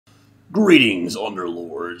Greetings,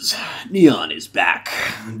 Underlords. Neon is back,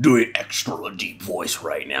 doing extra deep voice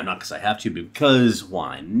right now. Not because I have to, but because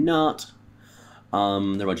why not? There are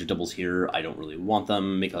a bunch of doubles here. I don't really want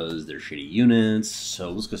them because they're shitty units,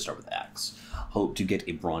 so let's go start with Axe. Hope to get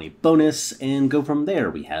a brawny bonus and go from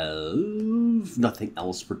there. We have nothing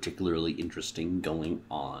else particularly interesting going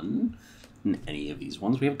on in any of these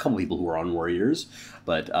ones. We have a couple people who are on Warriors,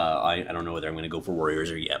 but I don't know whether I'm going to go for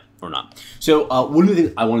Warriors or not. So one of the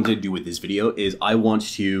things I wanted to do with this video is I want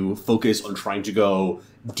to focus on trying to go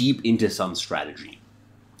deep into some strategy.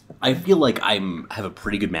 I feel like I have a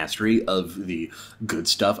pretty good mastery of the good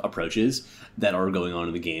stuff approaches that are going on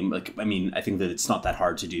in the game. Like, I mean, I think that it's not that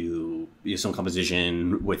hard to do some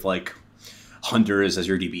composition with like hunters as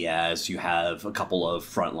your DPS. You have a couple of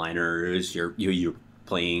frontliners. You're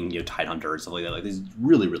playing Tide Hunter and stuff like that. Like, this is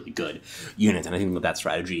really, really good units, and I think that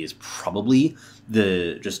strategy is probably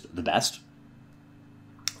the best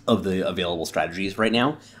of the available strategies right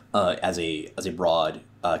now as a broad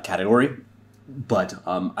category. But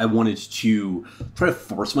I wanted to try to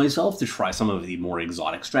force myself to try some of the more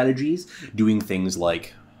exotic strategies, doing things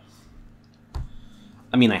like,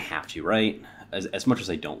 I mean, I have to, right? As much as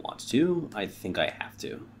I don't want to, I think I have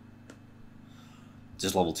to.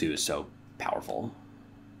 Just level 2 is so powerful.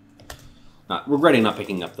 Not regretting not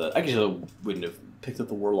picking up the... Actually, I wouldn't have picked up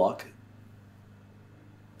the Warlock.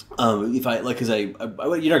 If I, like, because you're not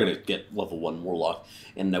going to get level 1 Warlock,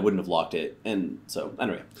 and I wouldn't have locked it, and so,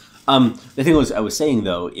 anyway. The thing I was saying,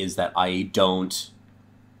 though, is that I don't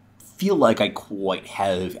feel like I quite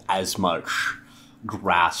have as much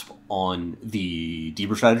grasp on the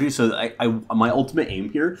deeper strategy, so my ultimate aim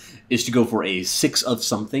here is to go for a 6 of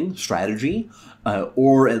something strategy,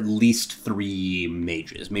 or at least 3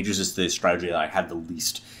 mages. Mages is the strategy that I have the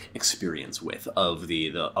least experience with of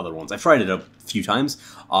the other ones. I've tried it a few times.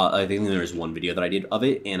 I think there's one video that I did of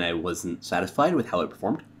it, and I wasn't satisfied with how it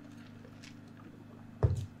performed.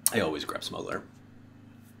 I always grab Smuggler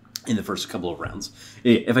in the first couple of rounds.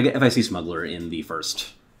 If I see Smuggler in the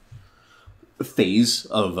first phase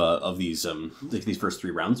of these first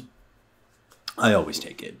 3 rounds, I always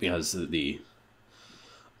take it because the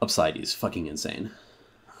upside is fucking insane.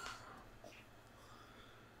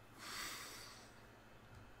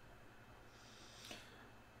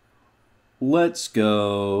 Let's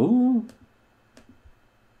go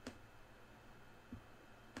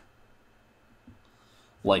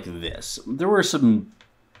like this. There were some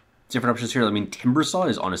different options here. I mean, Timbersaw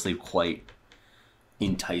is honestly quite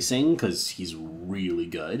enticing because he's really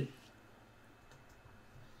good.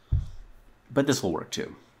 But this will work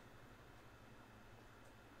too.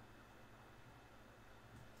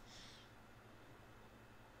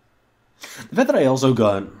 The fact that I also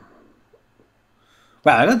got...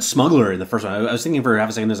 Wow, I got Smuggler in the first one. I was thinking for half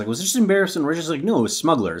a second, I was like, was this embarrassing? Or just like, no, it was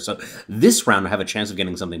Smuggler. So this round I have a chance of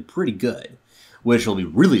getting something pretty good, which will be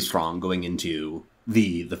really strong going into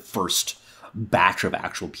the first batch of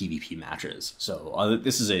actual PvP matches. So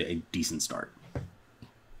this is a decent start.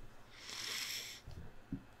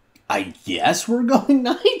 I guess we're going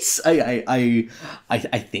Knights. I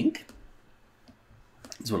think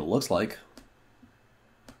that's what it looks like.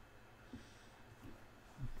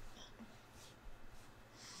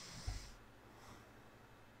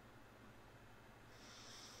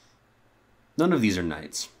 None of these are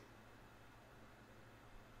Knights.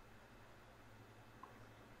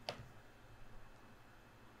 I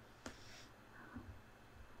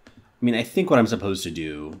mean, I think what I'm supposed to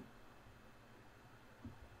do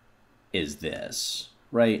is this,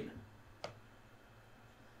 right?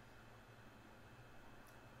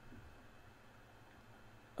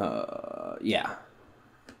 Yeah.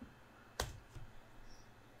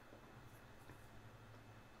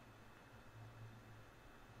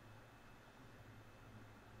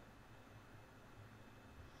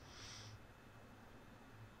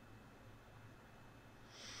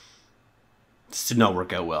 This did not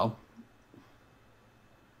work out well.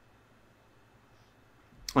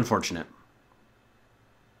 Unfortunate.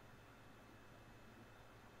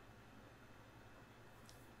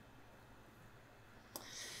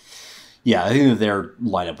 Yeah, I think that their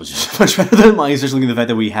lineup was just much better than mine, especially the fact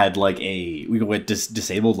that we had like we went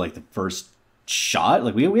disabled like the first shot.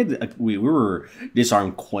 Like we were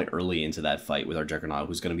disarmed quite early into that fight with our Juggernaut,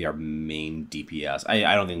 who's going to be our main DPS.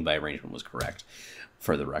 I don't think my arrangement was correct,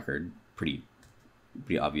 for the record, pretty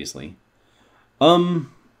obviously.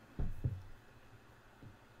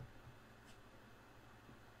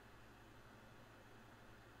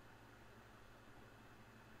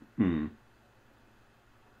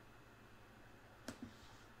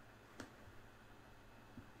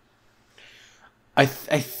 I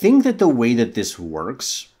think that the way that this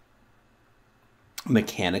works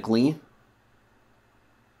mechanically, I'm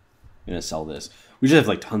going to sell this. We just have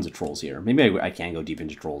like tons of trolls here. Maybe I can go deep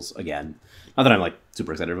into trolls again. Not that I'm like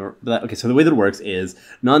super excited for that. Okay, so the way that it works is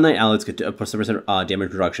non-knight allies get a +7%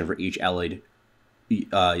 damage reduction for each allied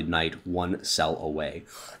knight 1 cell away.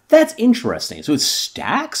 That's interesting. So it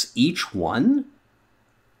stacks each one?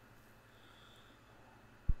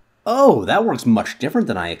 Oh, that works much different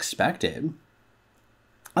than I expected.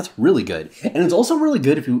 That's really good. And it's also really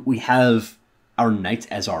good if we have our knights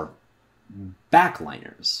as our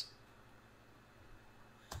backliners.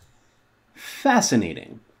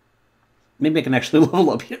 Fascinating. Maybe I can actually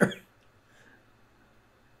level up here.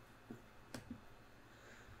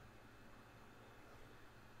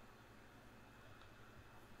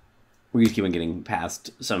 We just keep on getting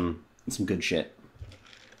past some good shit.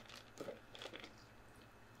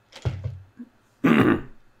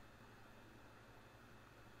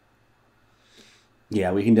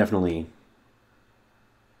 Yeah, we can definitely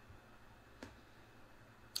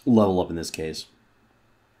level up in this case.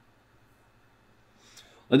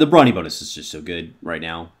 Like, the brawny bonus is just so good right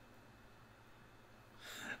now.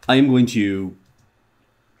 I am going to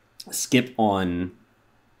skip on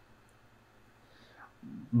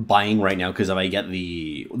buying right now because if I get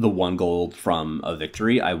the 1 gold from a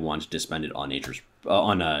victory, I want to spend it on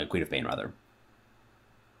Queen of Pain rather.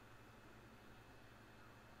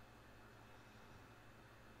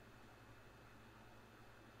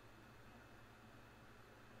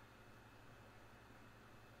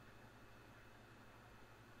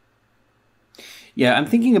 Yeah, I'm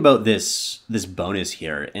thinking about this bonus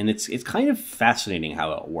here, and it's kind of fascinating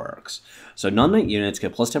how it works. So non-knight units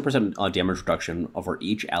get plus 10% damage reduction over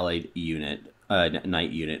each allied unit,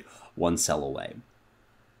 knight unit 1 cell away.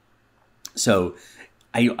 So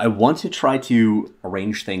I want to try to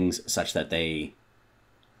arrange things such that they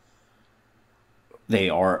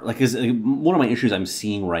are like, because one of my issues I'm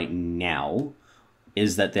seeing right now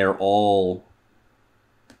is that they're all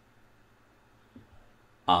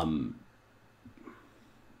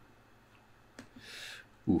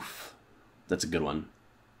oof, that's a good one.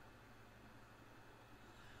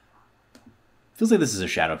 Feels like this is a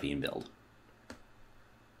Shadow Fiend build.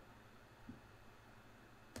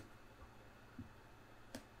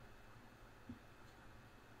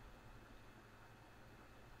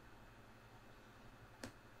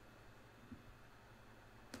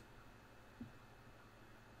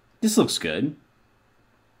 This looks good.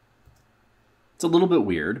 It's a little bit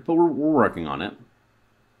weird, but we're working on it.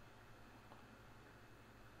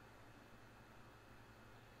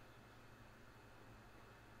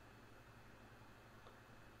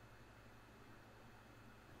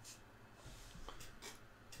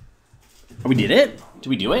 Oh, we did it? Did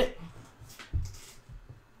we do it?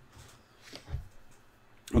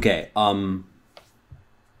 Okay,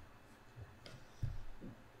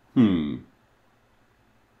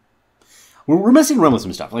 We're messing around with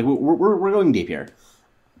some stuff. Like, we're going deep here.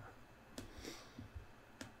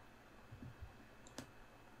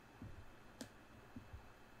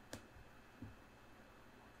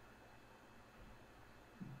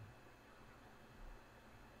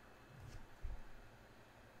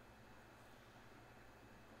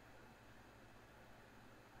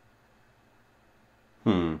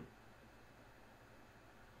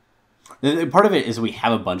 Part of it is we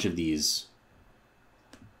have a bunch of these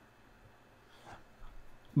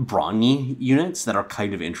brawny units that are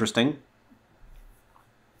kind of interesting.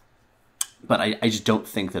 But I just don't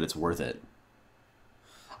think that it's worth it.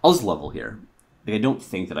 I'll just level here. Like, I don't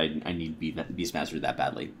think that I need Beastmaster that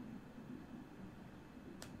badly.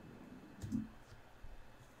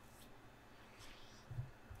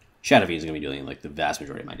 Shadow Fiend is going to be doing like the vast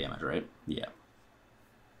majority of my damage, right? Yeah.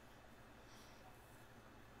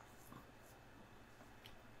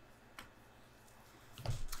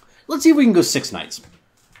 Let's see if we can go 6 knights.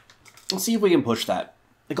 Let's see if we can push that.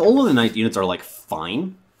 Like, all of the knight units are, like,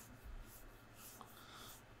 fine.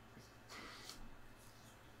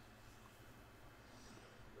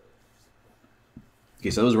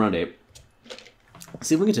 Okay, so that was round 8. Let's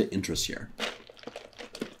see if we can get to interest here.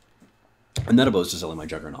 I'm not opposed to selling my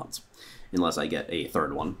Juggernauts, unless I get a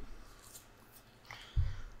 3rd one.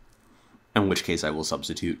 In which case I will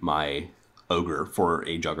substitute my Ogre for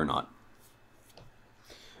a Juggernaut.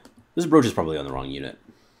 This brooch is probably on the wrong unit.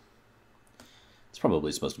 It's probably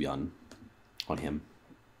supposed to be on him.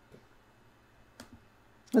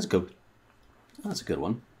 That's good. That's a good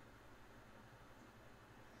one.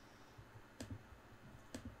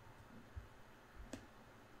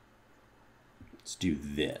 Let's do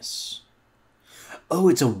this. Oh,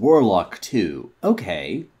 it's a Warlock too.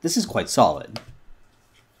 Okay, this is quite solid.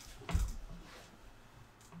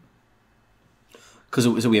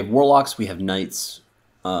 Because so we have warlocks, we have knights,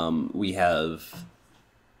 we have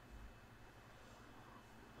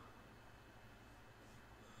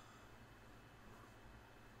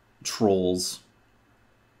trolls.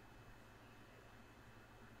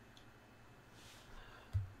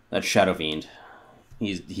 That's Shadow Fiend.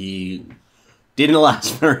 He didn't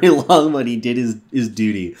last very long, but he did his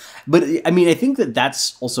duty. But I mean, I think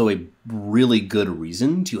that's also a really good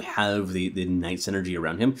reason to have the Knight synergy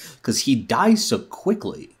around him, because he dies so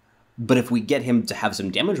quickly. But if we get him to have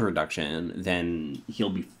some damage reduction, then he'll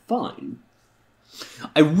be fine.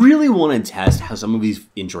 I really want to test how some of these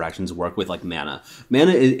interactions work with, like, mana.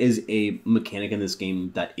 Mana is a mechanic in this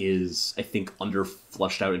game that is, I think,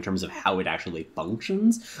 under-fleshed out in terms of how it actually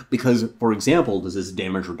functions. Because, for example, does this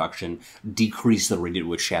damage reduction decrease the rate at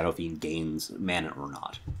which Shadow Fiend gains mana or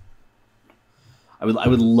not? I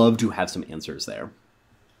would love to have some answers there.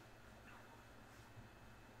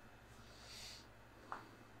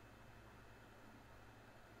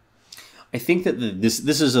 I think that this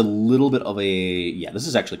is a little bit of a... Yeah, this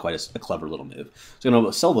is actually quite a clever little move. So I'm going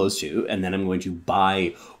to sell those two, and then I'm going to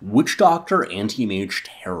buy Witch Doctor, Anti-Mage,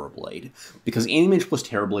 Terrorblade. Because Anti-Mage plus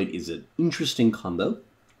Terrorblade is an interesting combo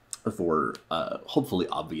for hopefully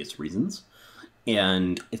obvious reasons.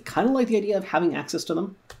 And it's kind of like the idea of having access to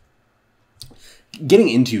them. Getting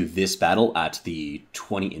into this battle at the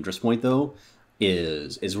 20 interest point, though,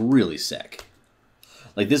 is really sick.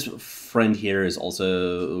 Like, this friend here is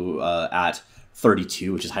also at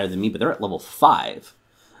 32, which is higher than me, but they're at level 5.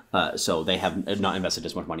 So they have not invested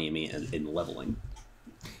as much money in me in leveling.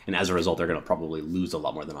 And as a result, they're going to probably lose a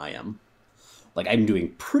lot more than I am. Like, I'm doing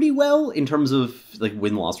pretty well in terms of, like,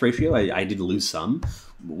 win-loss ratio. I did lose some,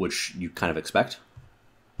 which you kind of expect.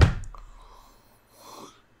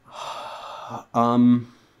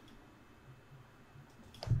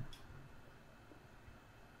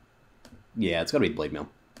 Yeah, it's got to be Blade Mail.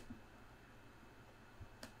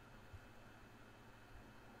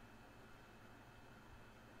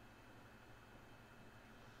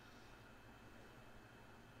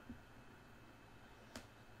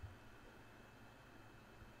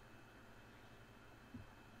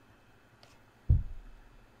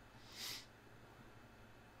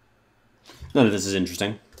 None of this is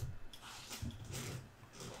interesting.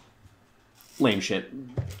 Lame shit.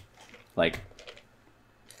 Like...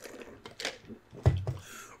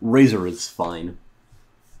 Razor is fine.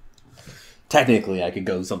 Technically, I could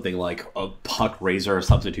go something like a Puck Razor,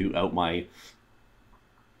 substitute out my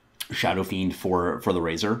Shadow Fiend for the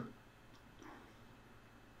Razor.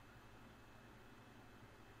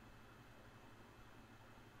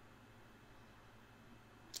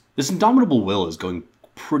 This Indomitable Will is going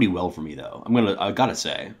pretty well for me, though. I gotta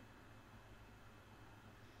say.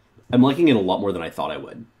 I'm liking it a lot more than I thought I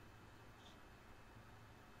would.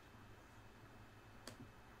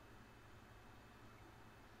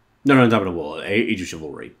 No, Indomitable, Age of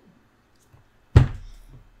Chivalry.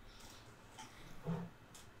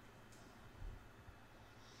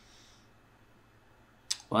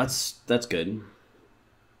 Well, that's good.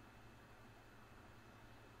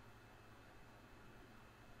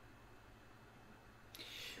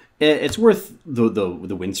 It's worth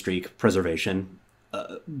the win streak preservation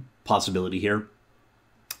possibility here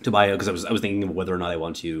to buy it, because I was thinking of whether or not I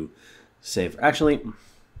want to save. Actually,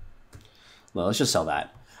 well, let's just sell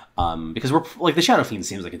that. Because we're like, the Shadow Fiend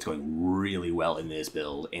seems like it's going really well in this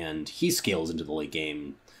build, and he scales into the late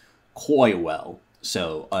game quite well.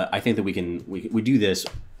 So I think that we do this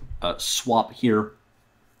swap here.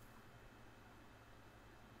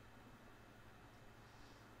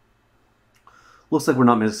 Looks like we're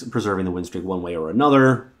not preserving the win streak one way or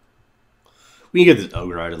another. We can get this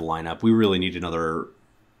Ogre out of the lineup. We really need another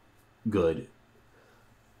good.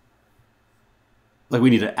 Like,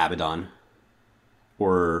 we need an Abaddon.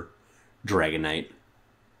 Or Dragon Knight.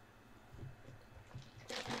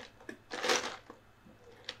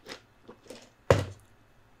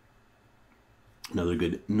 Another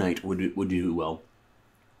good knight would do well.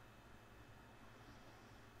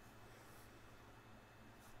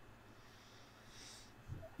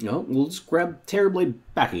 No, we'll just grab Terrorblade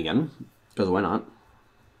back again, because why not?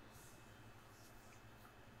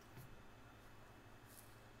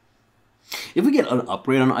 If we get an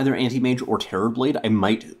upgrade on either Anti-Mage or Terrorblade, I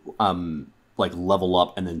might like level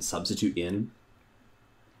up and then substitute in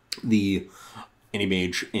the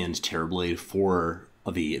Anti-Mage and Terrorblade for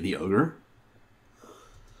the Ogre.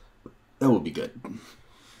 That would be good.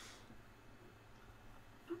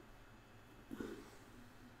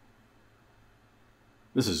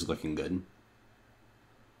 This is looking good.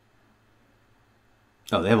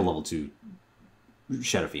 Oh, they have a level 2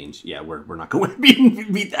 Shadow Fiend. Yeah, we're not going to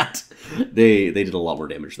beat that. They did a lot more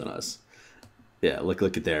damage than us. Yeah, look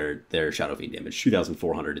at their Shadow Fiend damage,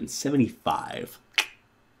 2,475.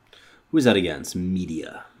 Who is that against?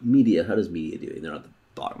 Media. Media. How does Media do? They're at the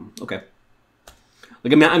bottom. Okay.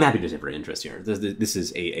 Like I'm happy to take for interest here. This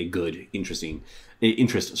is a good, interesting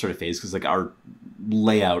interest sort of phase because like our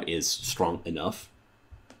layout is strong enough.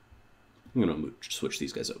 I'm gonna switch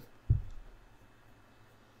these guys up.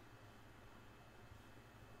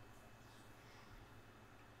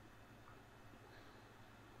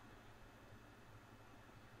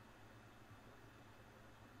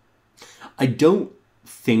 I don't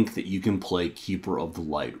think that you can play Keeper of the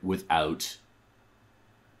Light without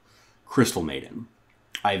Crystal Maiden.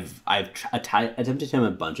 I've attempted him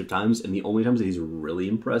a bunch of times, and the only times that he's really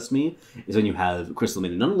impressed me is when you have Crystal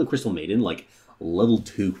Maiden. Not only Crystal Maiden, like level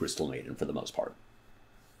 2 Crystal Maiden for the most part.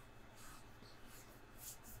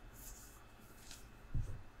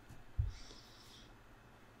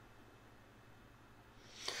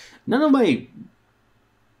 None of my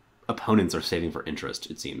opponents are saving for interest,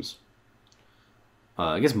 it seems.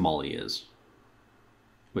 I guess Molly is,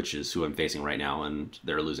 which is who I'm facing right now, and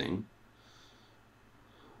they're losing.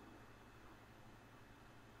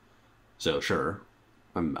 So sure,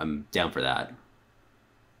 I'm down for that.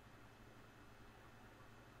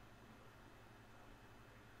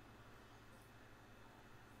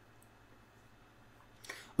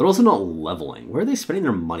 They're also not leveling. Where are they spending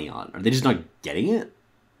their money on? Are they just not getting it?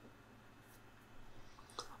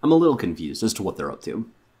 I'm a little confused as to what they're up to.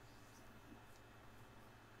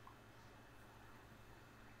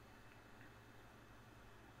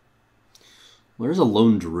 Where's a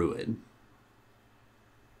lone druid?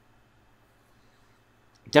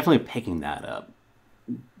 Definitely picking that up.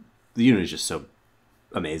 The unit is just so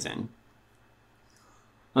amazing.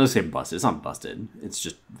 I'll just say busted. It's not busted. It's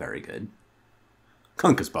just very good.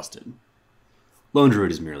 Kunk is busted. Lone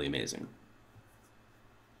druid is merely amazing.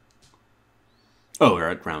 Oh, we're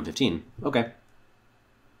at round 15. Okay.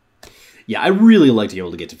 Yeah, I really like to be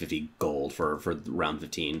able to get to 50 gold for round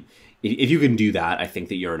 15. If you can do that, I think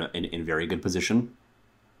that you're in a very good position.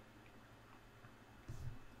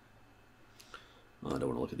 I don't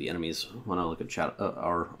want to look at the enemies. I want to look at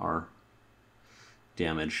our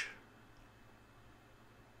damage.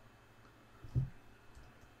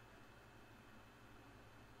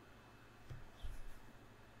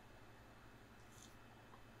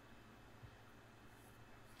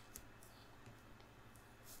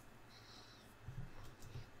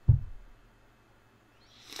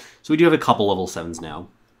 So we do have a couple level 7s now.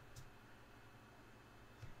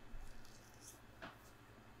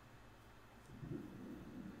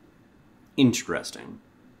 Interesting.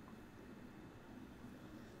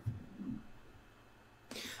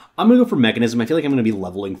 I'm going to go for Mechanism. I feel like I'm going to be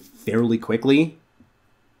leveling fairly quickly.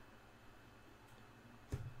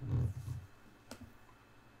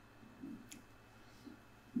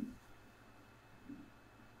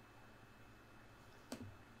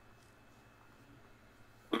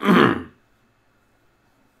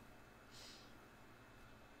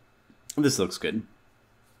 This looks good.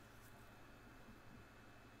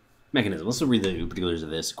 Mechanism. Let's read the particulars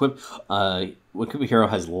of this. When equip a hero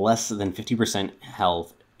has less than 50%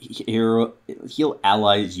 health, heal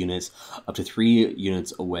allies units up to 3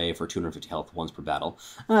 units away for 250 health once per battle.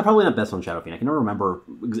 Probably not best on Shadow Fiend. I can never remember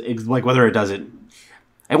like whether it does it.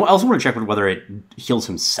 I also want to check whether it heals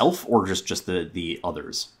himself or just the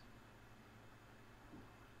others.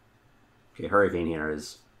 Okay, Hurricane here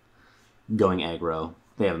is going aggro.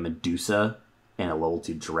 They have a Medusa and a level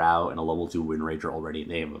 2 Drow and a level 2 Windrager already.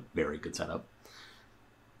 They have a very good setup.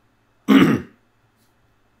 He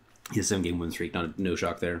has 7-game win streak. No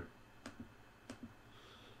shock there.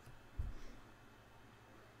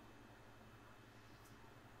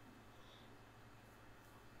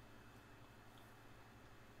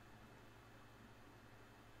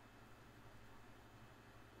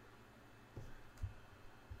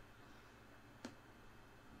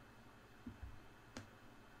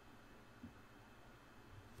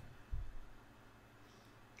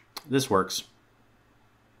 This works.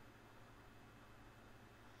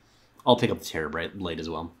 I'll pick up the Terror Blade as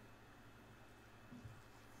well.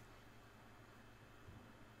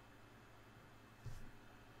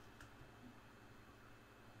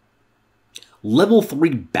 Level 3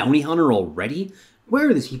 Bounty Hunter already? Where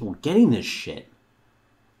are these people getting this shit?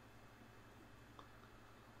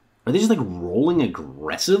 Are they just like rolling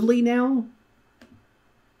aggressively now?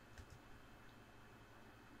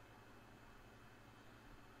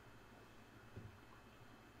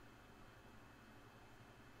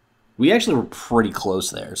 We actually were pretty close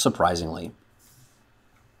there, surprisingly.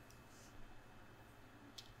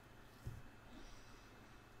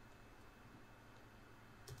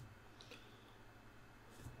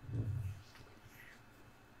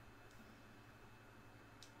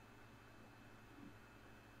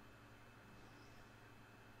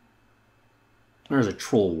 There's a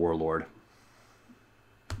troll warlord.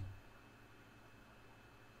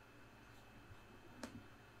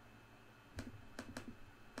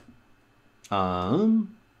 Hello?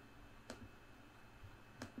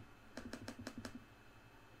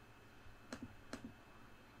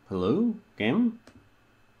 Game?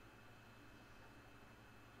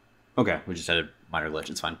 Okay, we just had a minor glitch.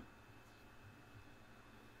 It's fine.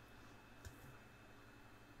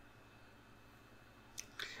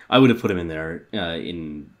 I would have put him in there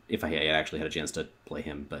if I had actually had a chance to play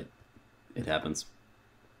him, but it happens.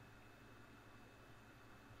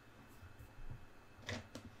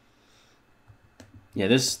 Yeah,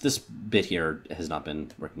 this bit here has not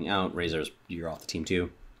been working out. Razor's, you're off the team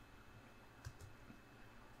too.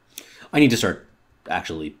 I need to start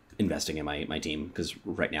actually investing in my team, because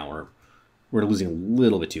right now we're losing a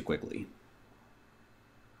little bit too quickly.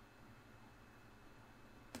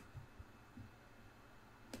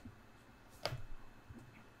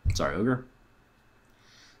 Sorry, Ogre.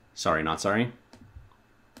 Sorry, not sorry.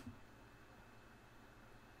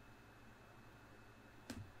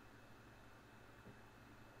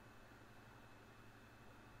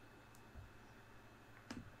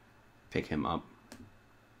 Pick him up.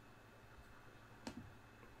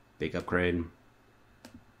 Big upgrade.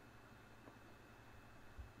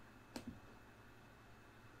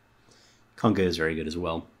 Kunkka is very good as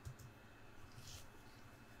well.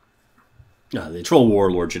 The Troll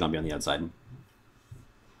Warlord should not be on the outside.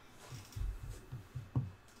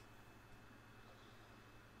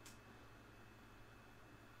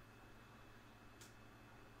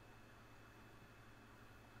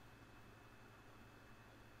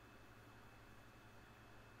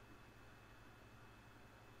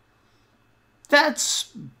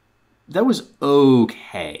 That was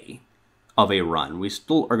okay of a run. We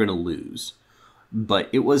still are going to lose, but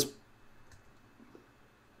it wasn't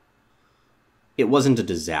a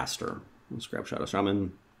disaster. Let's grab Shadow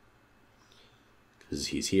Shaman because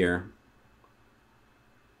he's here.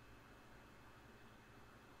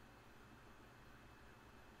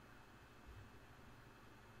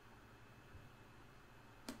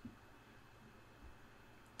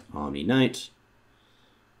 Omni Knight.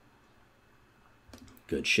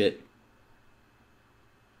 Good shit.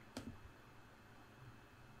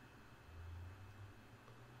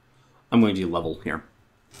 I'm going to do level here.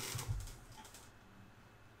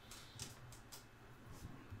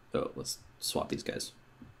 Oh, let's swap these guys.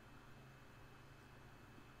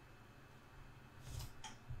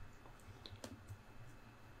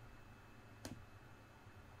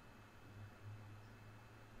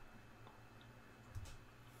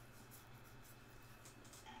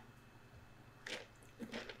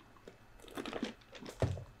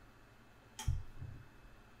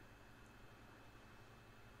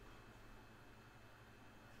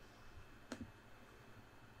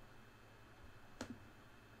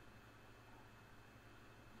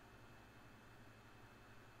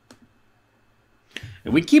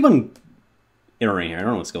 And we keep on iterating here. I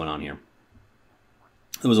don't know what's going on here.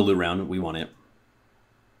 It was a loot round. We won it.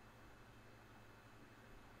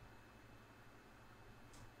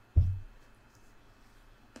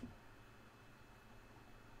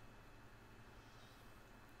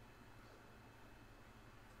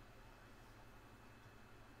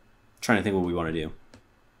 Trying to think what we want to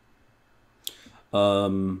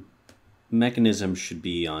do. Mechanism should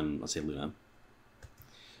be on, let's say, Luna.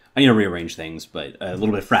 I need to rearrange things, but a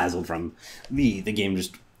little bit frazzled from the game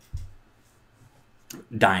just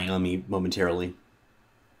dying on me momentarily.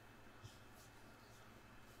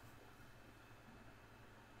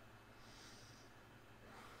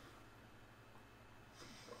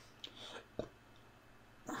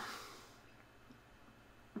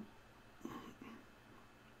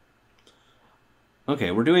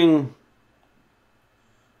 Okay, we're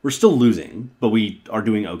still losing, but we are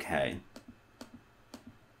doing okay.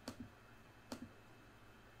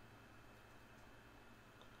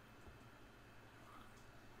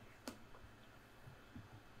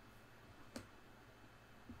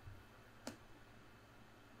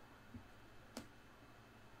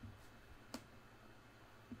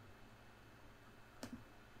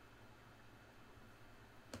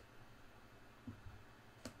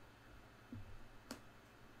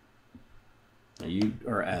 You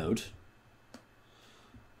are out.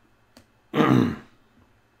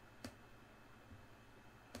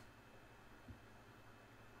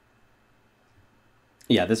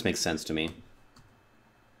 Yeah, this makes sense to me.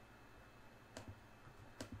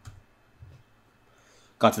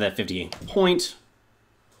 Got to that 58 point.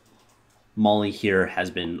 Molly here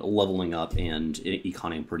has been leveling up and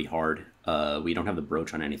econing pretty hard. We don't have the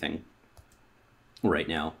brooch on anything right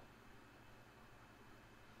now.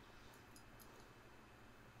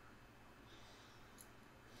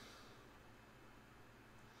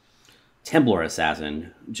 Templar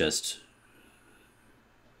Assassin just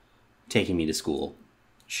taking me to school.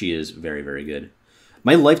 She is very, very good.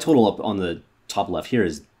 My life total up on the top left here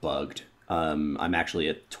is bugged. I'm actually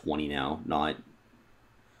at 20 now, not...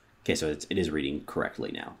 Okay, so it is reading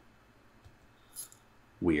correctly now.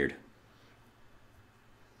 Weird.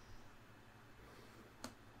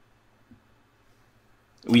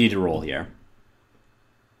 We need to roll here.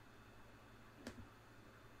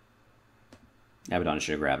 Abaddon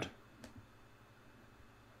should have grabbed.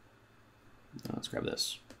 Let's grab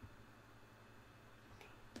this.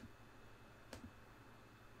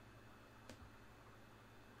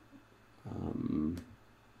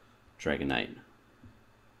 Dragon Knight.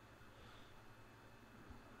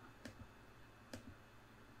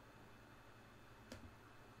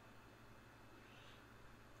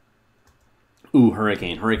 Ooh,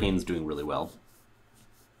 Hurricane. Hurricane's doing really well.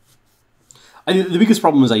 The biggest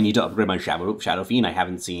problem is I need to upgrade my Shadow Fiend. I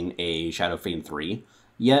haven't seen a Shadow Fiend 3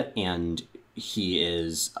 yet, and he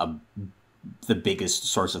is the biggest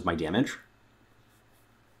source of my damage.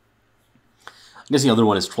 I guess the other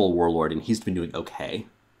one is Troll Warlord, and he's been doing okay.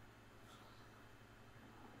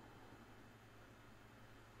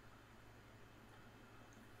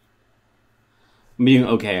 Being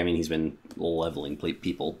okay, I mean he's been leveling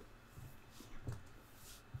people.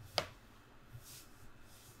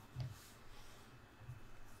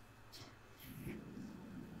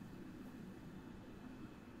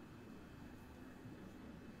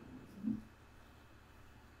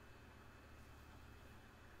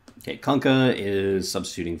 Okay, Kunkka is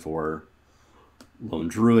substituting for Lone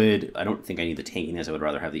Druid. I don't think I need the tankiness. I would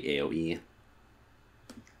rather have the AoE.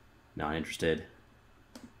 Not interested.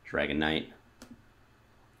 Dragon Knight.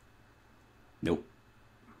 Nope.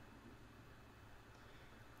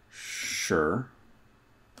 Sure.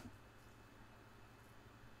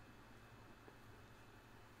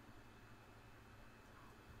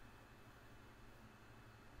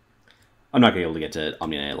 I'm not going to be able to get to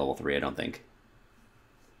Omni Knight level 3, I don't think.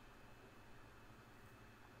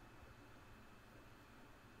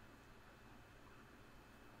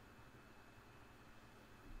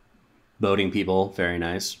 Boating people, very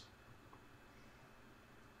nice.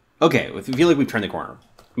 Okay, I feel like we've turned the corner.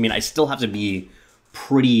 I mean, I still have to be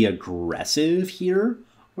pretty aggressive here.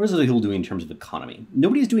 What is other people doing in terms of economy?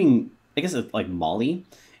 Nobody's doing... I guess like Molly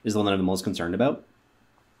is the one that I'm the most concerned about.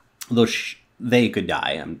 Although they could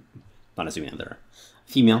die. I'm not assuming that they're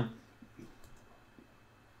female.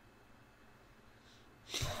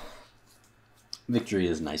 Victory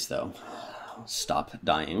is nice, though. Stop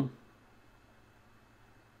dying.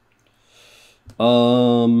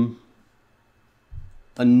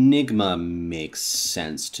 Enigma makes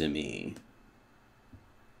sense to me.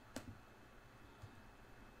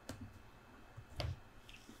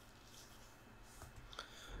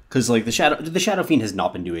 Because, like, the Shadow Fiend has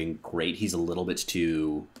not been doing great. He's a little bit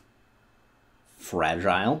too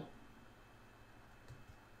fragile.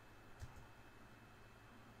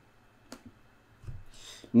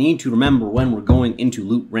 Need to remember when we're going into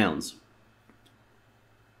loot rounds.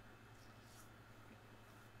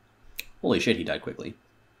 Holy shit, he died quickly.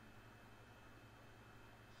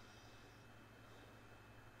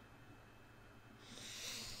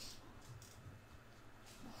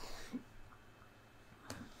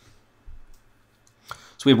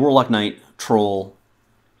 So we have Warlock Knight, Troll,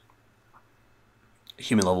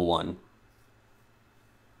 Human level 1.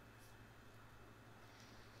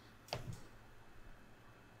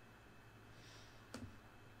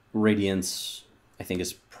 Radiance, I think,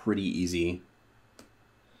 is pretty easy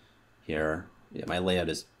here. Yeah, my layout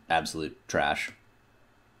is absolute trash.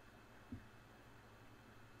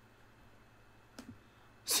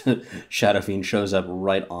 Shadow Fiend shows up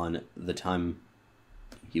right on the time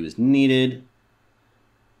he was needed.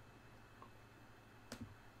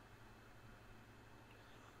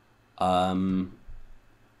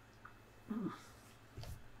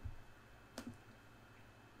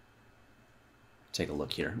 Take a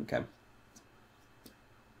look here. Okay.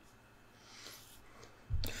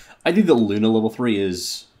 I think that Luna level 3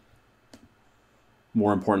 is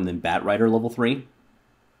more important than Bat Rider level 3.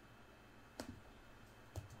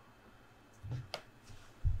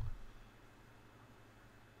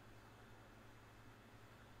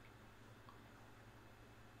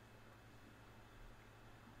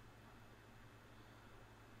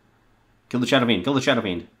 Kill the Shadow Fiend. Kill the Shadow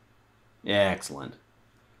Fiend. Yeah, excellent.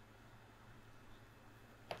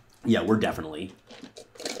 Yeah, we're definitely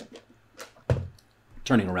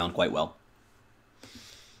turning around quite well.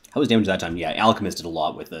 How was damage that time? Yeah, Alchemist did a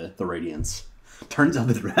lot with the Radiance. Turns out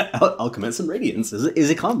that Alchemist and Radiance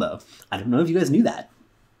is a combo. I don't know if you guys knew that.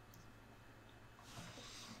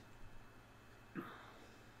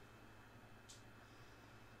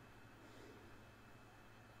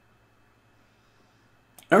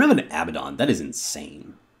 I don't have an Abaddon. That is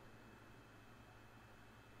insane.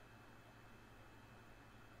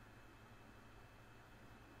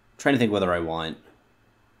 I'm trying to think whether I want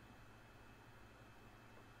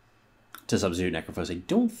to substitute Necrophos. I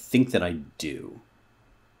don't think that I do.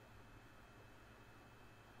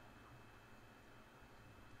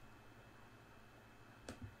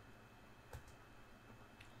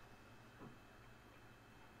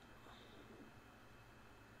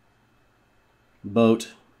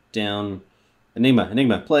 Boat, down.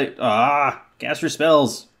 Enigma, play. Cast your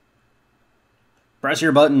spells. Press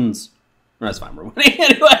your buttons. Oh, that's fine, we're winning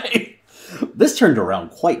anyway. This turned around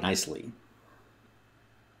quite nicely.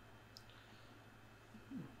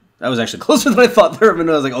 That was actually closer than I thought there, but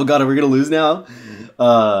I was like, oh god, are we going to lose now?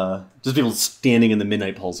 Just people standing in the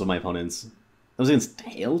Midnight Pulse of my opponents. That was against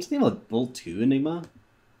Hail? Do they have a level 2 Enigma?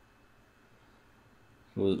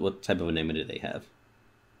 What type of Enigma did they have?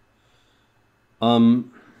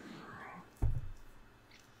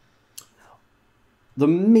 The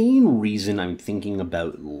main reason I'm thinking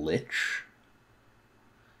about Lich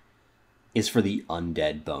is for the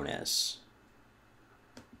undead bonus.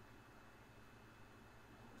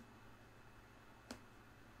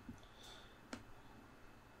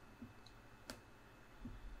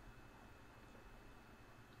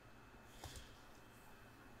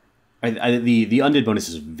 The undead bonus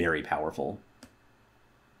is very powerful.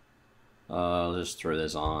 I'll just throw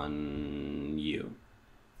this on you.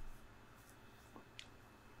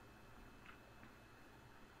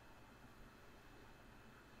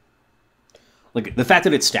 Like, the fact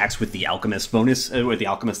that it stacks with the Alchemist bonus, with the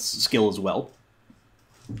Alchemist skill as well,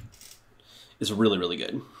 is really, really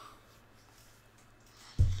good.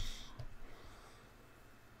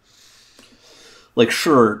 Like,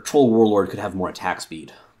 sure, Troll Warlord could have more attack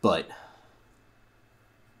speed, but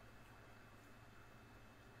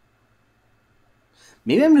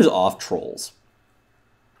maybe I'm just off Trolls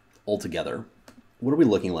altogether. What are we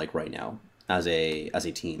looking like right now as a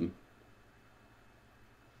team?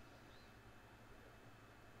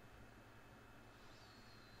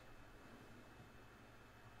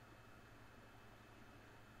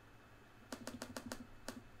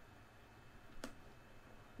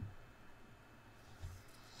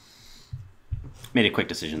 Made a quick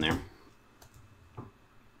decision there.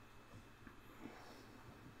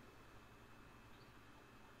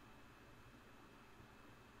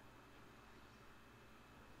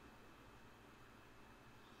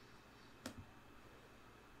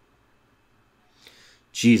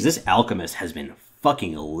 Jeez, this Alchemist has been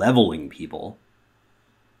fucking leveling people.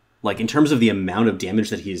 Like, in terms of the amount of damage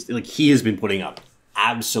that he has been putting up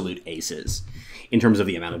absolute aces. In terms of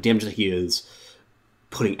the amount of damage that he is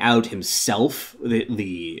putting out himself,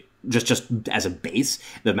 just as a base,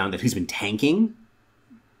 the amount that he's been tanking.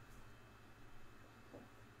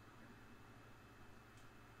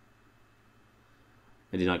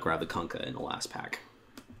 I did not grab the Kunkka in the last pack.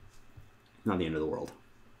 Not the end of the world.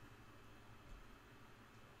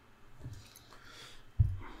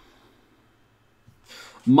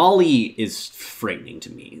 Molly is frightening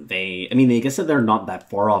to me. I guess that they're not that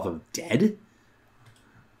far off of dead.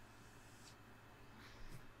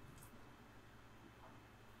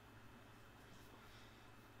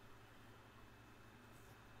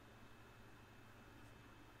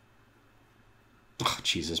 Oh,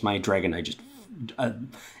 Jesus, my Dragon Knight just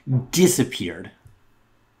disappeared.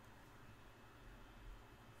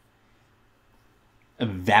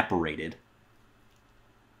 Evaporated.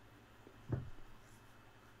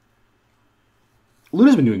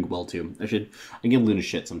 Luna's been doing well, too. I give Luna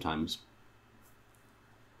shit sometimes.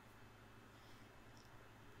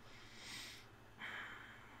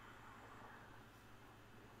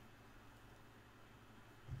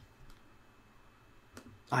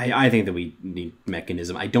 I think that we need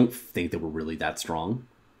Mechanism. I don't think that we're really that strong.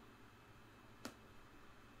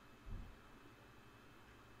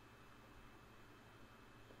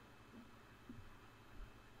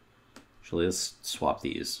 Actually, let's swap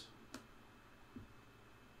these.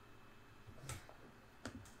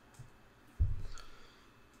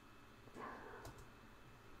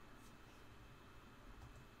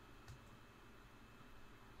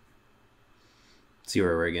 See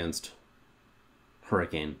where we're against.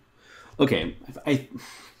 Hurricane. Okay, I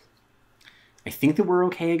think that we're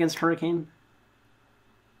okay against Hurricane.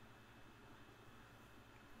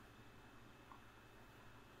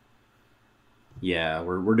 Yeah,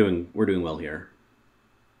 we're doing well here.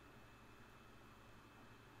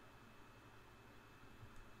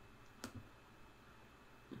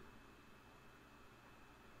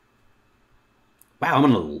 Wow, I'm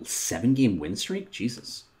on a 7-game win streak?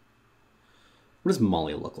 Jesus. What does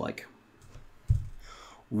Molly look like?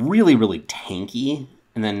 really, really tanky,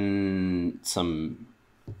 and then some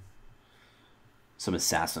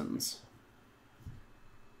assassins.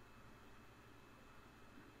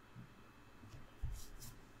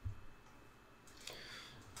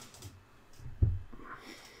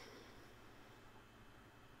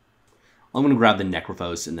 I'm going to grab the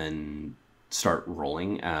Necrophos and then start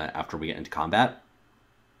rolling after we get into combat.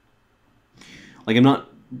 Like, I'm not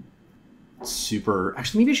super...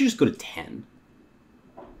 Actually, maybe I should just go to 10.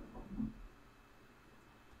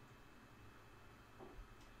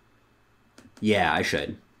 Yeah, I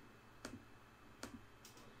should.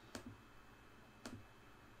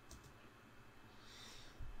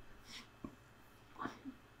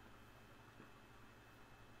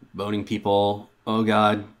 Boning people. Oh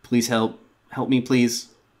god, please help. Help me, please.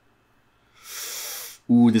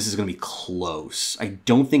 Ooh, this is going to be close. I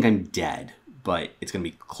don't think I'm dead, but it's going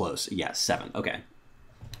to be close. Yeah, 7. Okay.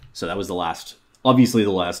 So that was the last, obviously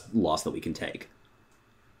the last loss that we can take.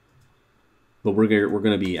 But we're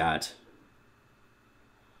going to be at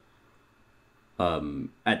 10.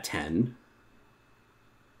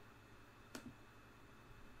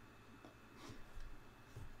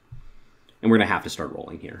 And we're going to have to start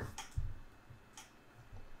rolling here.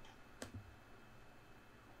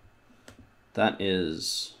 That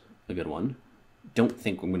is a good one. Don't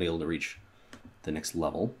think I'm going to be able to reach the next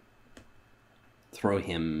level. Throw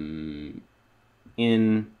him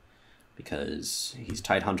in because he's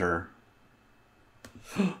Tidehunter.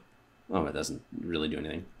 Oh, it doesn't really do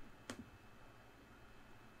anything.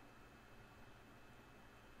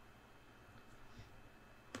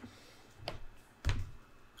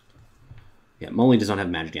 Yeah, Molly does not have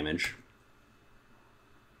magic damage.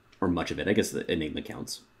 Or much of it. I guess the Enigma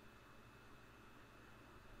counts.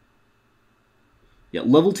 Yeah,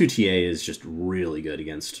 level 2 TA is just really good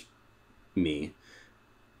against me.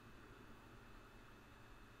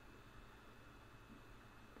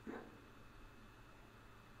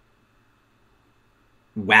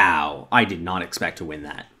 Wow, I did not expect to win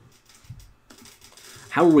that.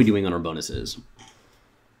 How are we doing on our bonuses?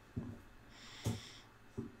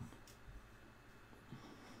 I'm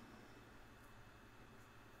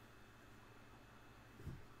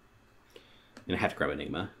gonna have to grab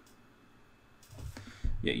Enigma.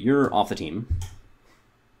 Yeah, you're off the team.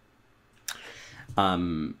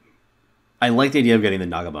 I like the idea of getting the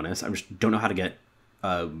Naga bonus. I just don't know how to get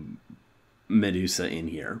Medusa in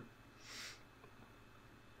here.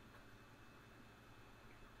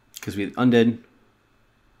 Because we have Undead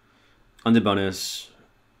bonus.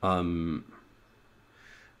 We can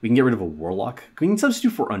get rid of a Warlock. We can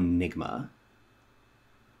substitute for Enigma.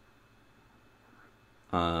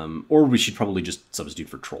 Or we should probably just substitute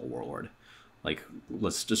for Troll Warlord. Like,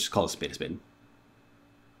 let's just call a spade a spade.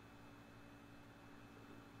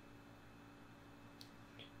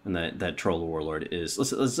 And that Troll Warlord is...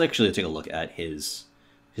 Let's actually take a look at his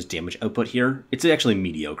damage output here. It's actually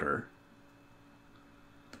mediocre.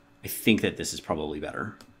 I think that this is probably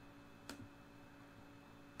better.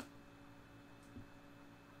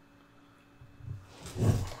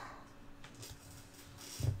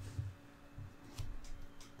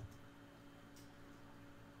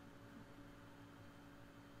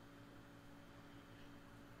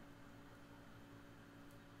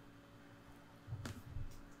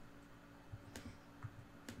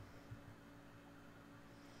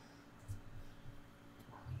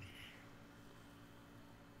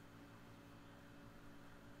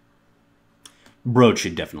 Brooch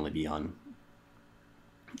should definitely be on.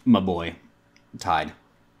 My boy. Tide.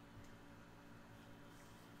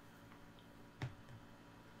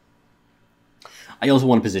 I also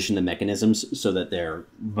want to position the mechanisms so that they're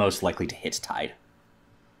most likely to hit Tide.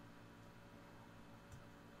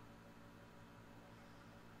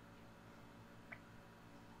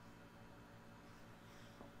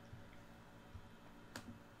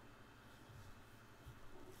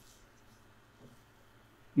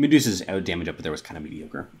 Medusa's damage up there was kind of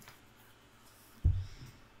mediocre.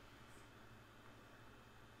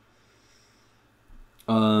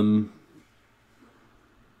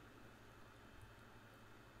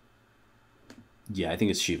 Yeah, I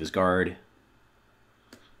think it's Shiva's Guard.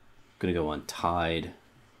 Gonna go on Tide.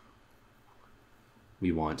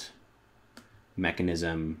 We want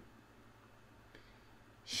Mechanism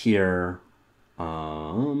here.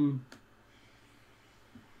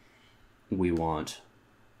 We want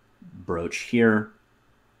Brooch here.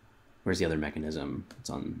 Where's the other mechanism? It's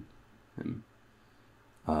on him.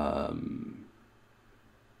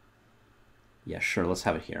 Yeah, sure, let's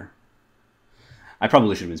have it here. I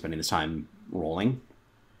probably should have been spending this time rolling.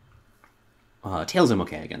 Tails I'm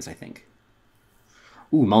okay against, I think.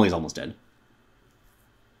 Ooh, Molly's almost dead.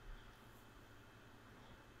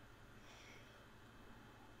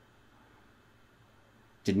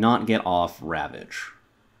 Did not get off Ravage.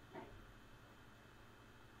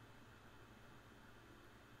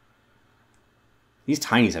 These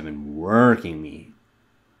tinies have been working me.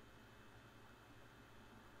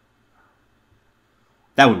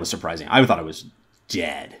 That one was surprising. I thought I was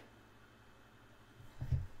dead.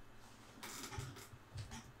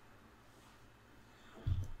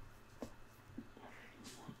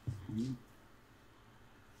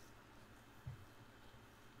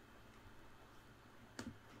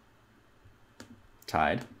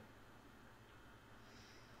 Tide.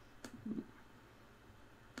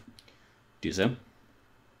 Do so.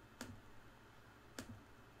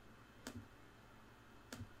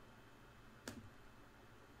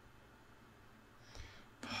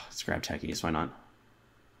 Let's grab techies, why not?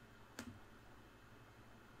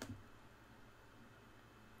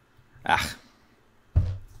 Ah.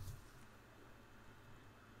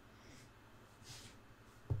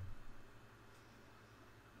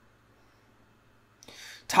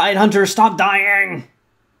 Tide Hunter, stop dying!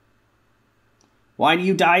 Why do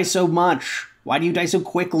you die so much? Why do you die so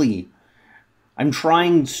quickly? I'm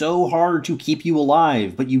trying so hard to keep you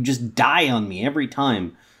alive, but you just die on me every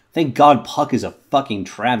time. Thank God Puck is a fucking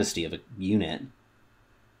travesty of a unit.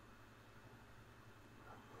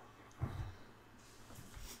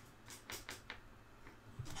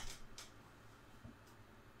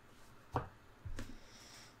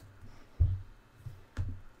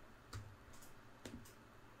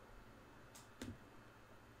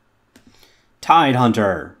 Tide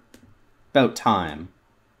Hunter! About time.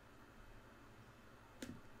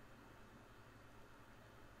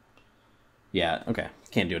 Yeah, okay.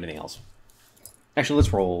 Can't do anything else. Actually,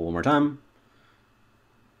 let's roll one more time.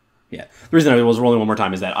 Yeah. The reason I was rolling one more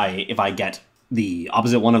time is that if I get the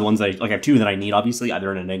opposite one of the ones that I have two that I need, obviously,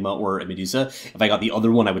 either an Enigma or a Medusa. If I got the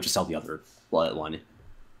other one, I would just sell the other one.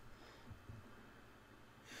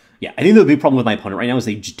 Yeah, I think the big problem with my opponent right now is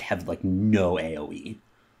they just have, like, no AoE.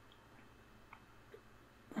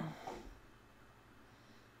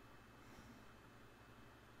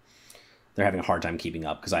 They're having a hard time keeping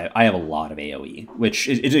up, because I have a lot of AoE, which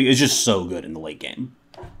is just so good in the late game.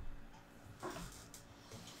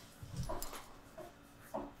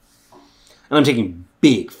 And I'm taking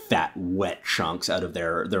big, fat, wet chunks out of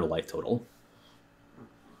their life total.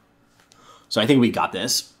 So I think we got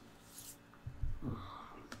this.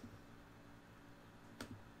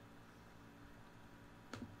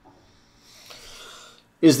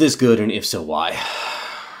 Is this good, and if so, why?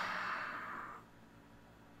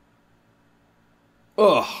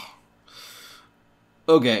 Ugh.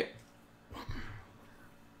 Okay.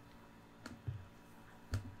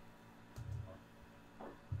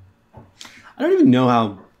 I don't even know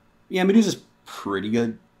how... Yeah, Medusa's pretty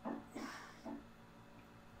good.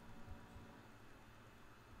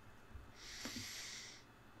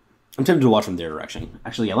 I'm tempted to watch from their direction.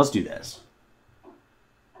 Actually, yeah, let's do this.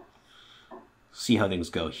 See how things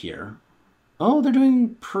go here. Oh, they're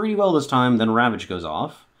doing pretty well this time. Then Ravage goes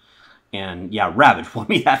off. And yeah, Ravage won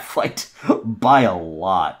me that fight by a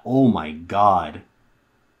lot. Oh my god.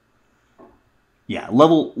 Yeah,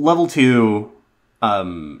 level 2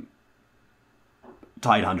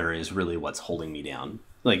 Tide Hunter is really what's holding me down.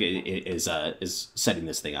 Like, is setting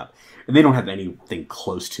this thing up. And they don't have anything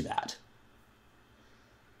close to that.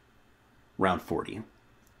 Round 40.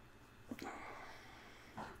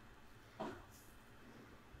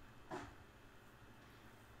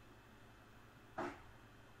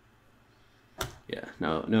 Yeah,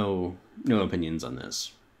 no opinions on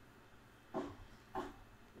this.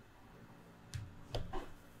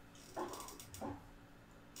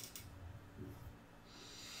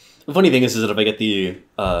 The funny thing is that if I get the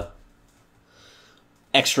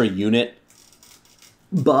extra unit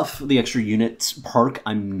buff, the extra units perk,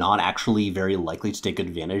 I'm not actually very likely to take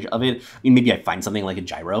advantage of it. I mean, maybe I find something like a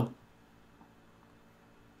gyro.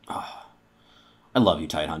 Oh, I love you,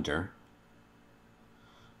 Tide Hunter.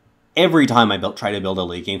 Every time I try to build a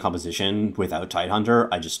late game composition without Tide Hunter,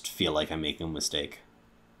 I just feel like I'm making a mistake.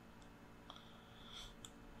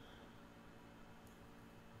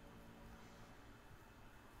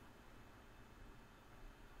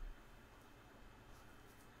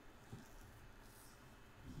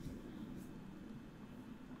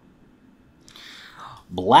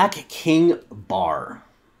 Black King Bar.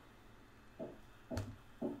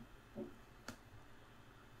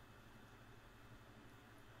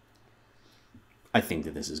 I think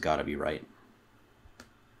that this has got to be right.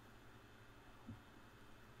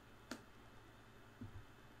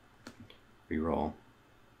 Reroll.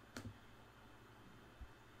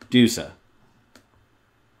 Dusa.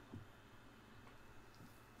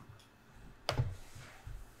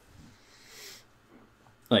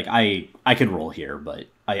 Like, I could roll here, but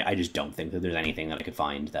I just don't think that there's anything that I could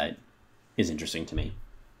find that is interesting to me.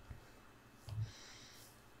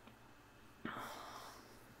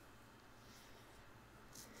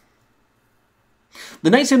 The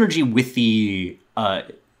Knight synergy with the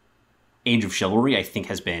Age of Chivalry, I think,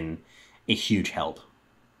 has been a huge help.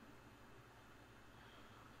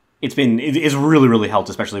 It's really, really helped,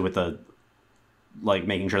 especially with the, like,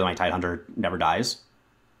 making sure that my Tidehunter never dies.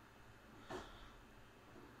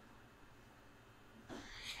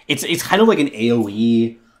 It's kind of like an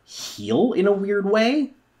AoE heal in a weird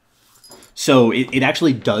way. So it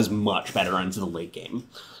actually does much better into the late game.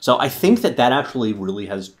 So I think that actually really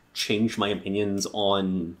has changed my opinions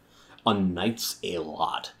on Knights a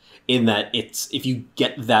lot. In that if you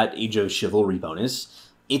get that Age of Chivalry bonus,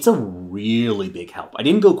 it's a really big help. I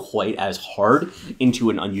didn't go quite as hard into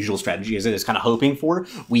an unusual strategy as I was kind of hoping for.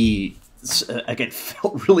 Again,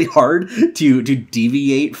 felt really hard to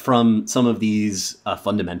deviate from some of these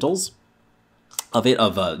fundamentals of it,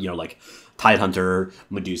 like Tidehunter,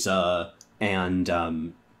 Medusa, and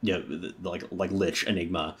like Lich,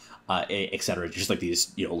 Enigma, etc. Just like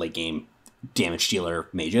these late game damage dealer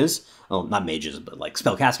mages. Well, not mages, but like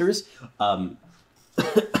spellcasters.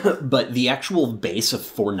 But the actual base of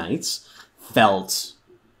 4 knights felt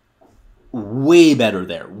way better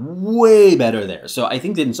there. Way better there. So I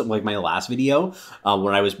think that in something like my last video,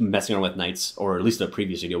 when I was messing around with knights, or at least the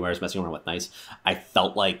previous video where I was messing around with knights, I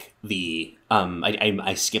felt like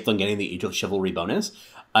I skipped on getting the Age of Chivalry bonus,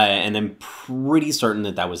 and I'm pretty certain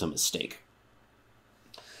that was a mistake.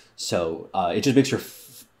 So it just makes your,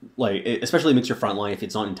 it especially makes your front line, if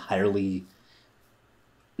it's not entirely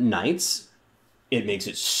knights, it makes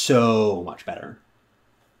it so much better.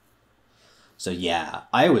 So yeah,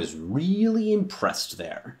 I was really impressed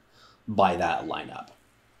there by that lineup.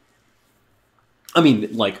 I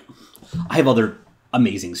mean, like, I have other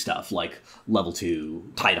amazing stuff, like level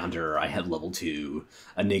 2 Tidehunter, I have level 2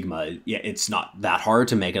 Enigma. Yeah, it's not that hard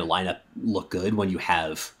to make a lineup look good when you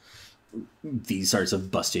have these sorts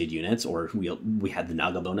of busted units, or we had the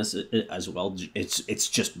Naga bonus as well. It's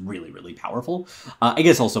just really, really powerful. I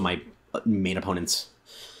guess also my main opponent's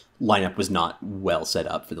lineup was not well set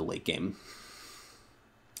up for the late game.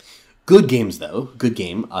 Good games, though. Good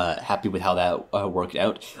game. Happy with how that worked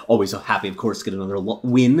out. Always so happy, of course, to get another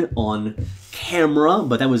win on camera,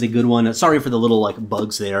 but that was a good one. Sorry for the little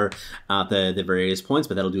bugs there at the various points,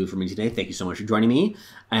 but that'll do it for me today. Thank you so much for joining me.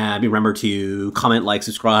 Remember to comment, like,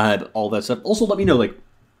 subscribe, all that stuff. Also, let me know,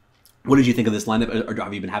 what did you think of this lineup? Or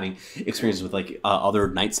have you been having experiences with other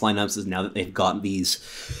Knights lineups now that they've gotten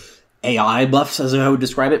these AI buffs, as I would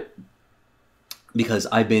describe it? Because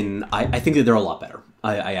I think that they're a lot better.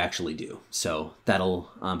 I actually do. So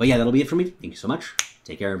but yeah, that'll be it for me. Thank you so much.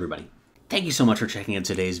 Take care, everybody. Thank you so much for checking out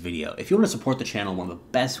today's video. If you want to support the channel, one of the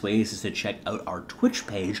best ways is to check out our Twitch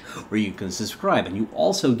page where you can subscribe, and you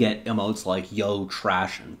also get emotes like yo,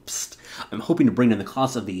 trash, and psst. I'm hoping to bring in the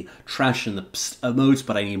cost of the trash and the psst emotes,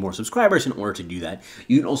 but I need more subscribers in order to do that.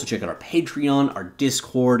 You can also check out our Patreon, our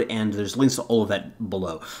Discord, and there's links to all of that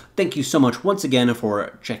below. Thank you so much once again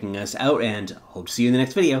for checking us out, and hope to see you in the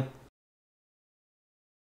next video.